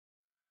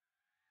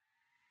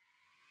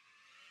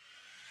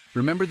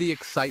Remember the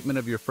excitement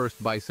of your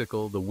first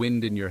bicycle, the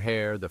wind in your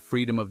hair, the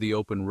freedom of the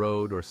open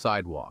road or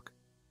sidewalk?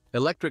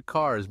 Electric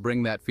cars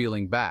bring that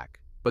feeling back,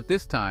 but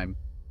this time,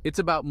 it's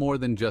about more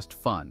than just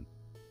fun.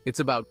 It's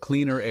about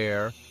cleaner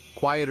air,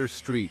 quieter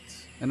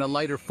streets, and a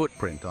lighter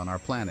footprint on our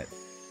planet.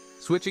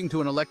 Switching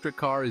to an electric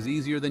car is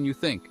easier than you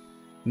think.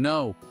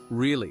 No,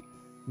 really.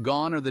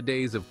 Gone are the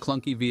days of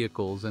clunky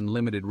vehicles and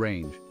limited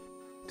range.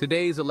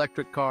 Today's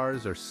electric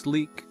cars are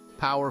sleek,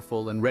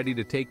 powerful, and ready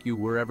to take you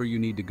wherever you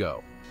need to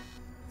go.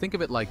 Think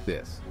of it like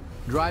this.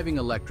 Driving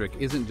electric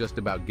isn't just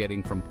about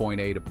getting from point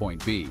A to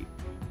point B.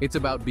 It's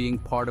about being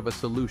part of a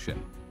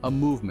solution, a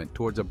movement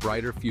towards a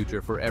brighter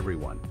future for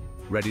everyone.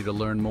 Ready to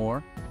learn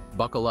more?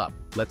 Buckle up,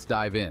 let's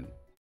dive in.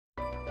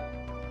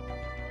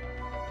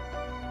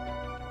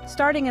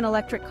 Starting an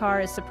electric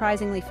car is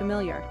surprisingly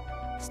familiar.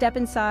 Step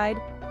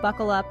inside,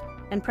 buckle up,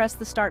 and press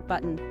the start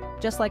button,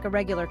 just like a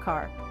regular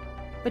car.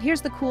 But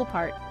here's the cool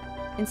part.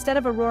 Instead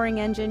of a roaring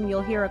engine,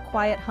 you'll hear a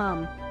quiet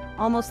hum,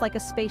 almost like a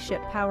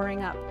spaceship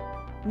powering up.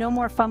 No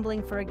more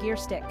fumbling for a gear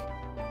stick.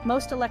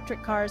 Most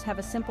electric cars have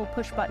a simple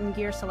push-button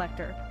gear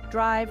selector: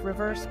 drive,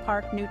 reverse,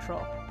 park,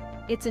 neutral.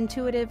 It's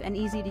intuitive and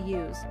easy to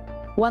use.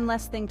 One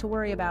less thing to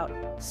worry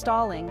about: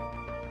 stalling.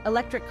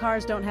 Electric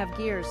cars don't have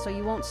gears, so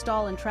you won't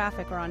stall in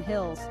traffic or on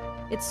hills.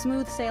 It's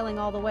smooth sailing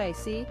all the way,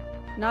 see?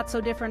 Not so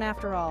different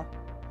after all.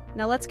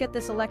 Now let's get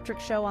this electric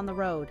show on the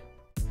road.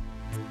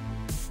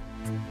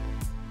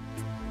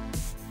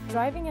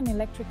 Driving an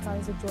electric car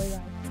is a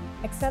joyride.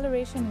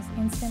 Acceleration is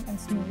instant and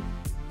smooth,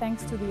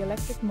 thanks to the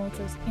electric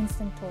motor's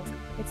instant torque.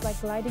 It's like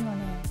gliding on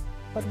air,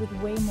 but with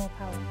way more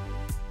power.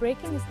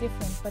 Braking is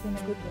different, but in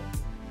a good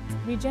way.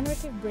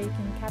 Regenerative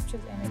braking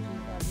captures energy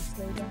while you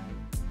slow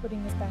down,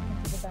 putting it back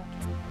into the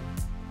battery.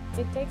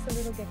 It takes a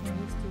little getting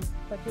used to,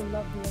 but you'll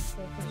love the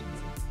extra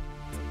efficiency.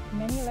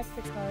 Many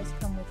electric cars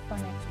come with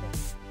fun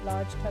extras: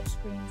 large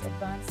touchscreens,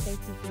 advanced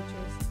safety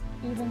features,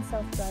 even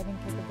self-driving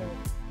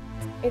capabilities.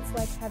 It's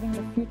like having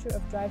the future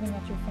of driving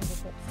at your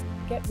fingertips.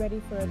 Get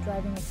ready for a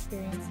driving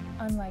experience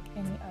unlike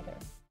any other.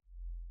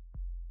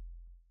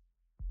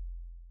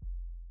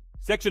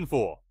 Section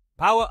 4.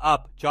 Power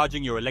up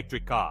charging your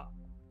electric car.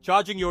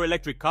 Charging your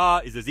electric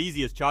car is as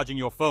easy as charging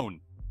your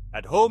phone.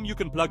 At home, you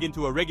can plug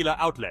into a regular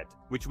outlet,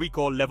 which we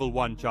call level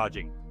 1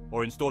 charging,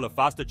 or install a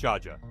faster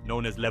charger,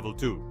 known as level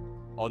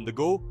 2. On the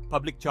go,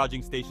 public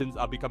charging stations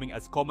are becoming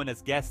as common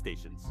as gas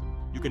stations.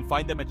 You can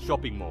find them at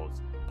shopping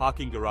malls,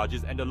 parking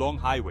garages, and along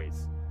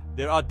highways.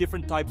 There are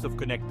different types of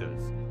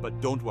connectors, but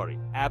don't worry,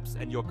 apps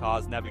and your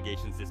car's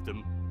navigation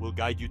system will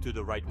guide you to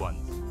the right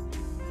ones.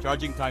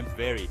 Charging times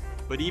vary,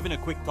 but even a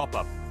quick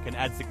top-up can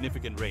add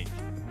significant range.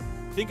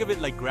 Think of it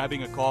like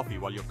grabbing a coffee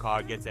while your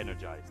car gets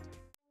energized.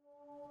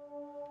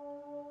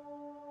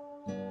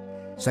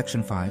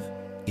 Section 5.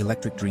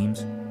 Electric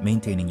Dreams,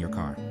 Maintaining Your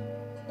Car.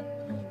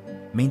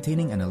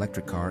 Maintaining an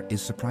electric car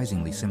is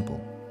surprisingly simple.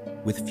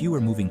 With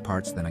fewer moving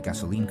parts than a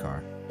gasoline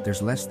car,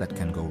 there's less that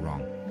can go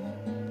wrong.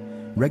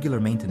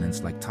 Regular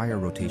maintenance like tire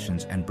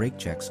rotations and brake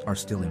checks are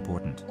still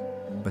important,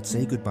 but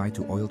say goodbye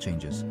to oil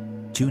changes,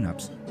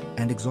 tune-ups,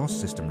 and exhaust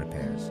system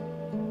repairs.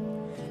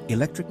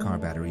 Electric car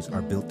batteries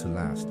are built to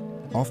last,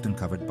 often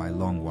covered by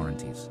long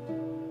warranties.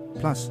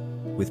 Plus,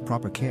 with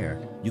proper care,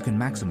 you can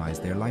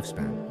maximize their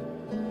lifespan.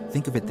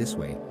 Think of it this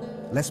way: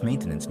 less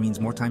maintenance means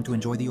more time to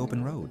enjoy the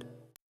open road.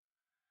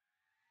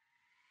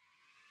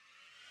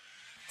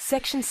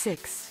 Section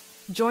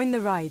 6. Join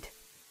the ride.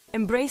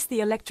 Embrace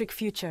the electric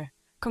future.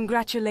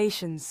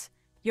 Congratulations!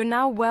 You're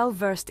now well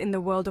versed in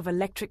the world of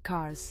electric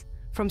cars.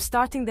 From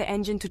starting the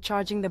engine to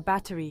charging the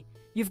battery,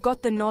 you've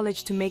got the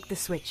knowledge to make the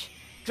switch.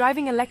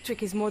 Driving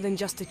electric is more than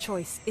just a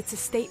choice, it's a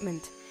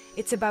statement.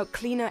 It's about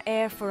cleaner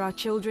air for our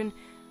children,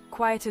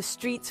 quieter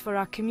streets for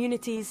our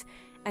communities,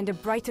 and a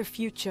brighter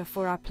future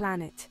for our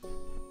planet.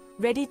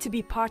 Ready to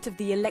be part of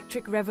the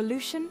electric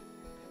revolution?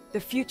 The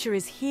future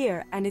is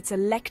here and it's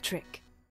electric.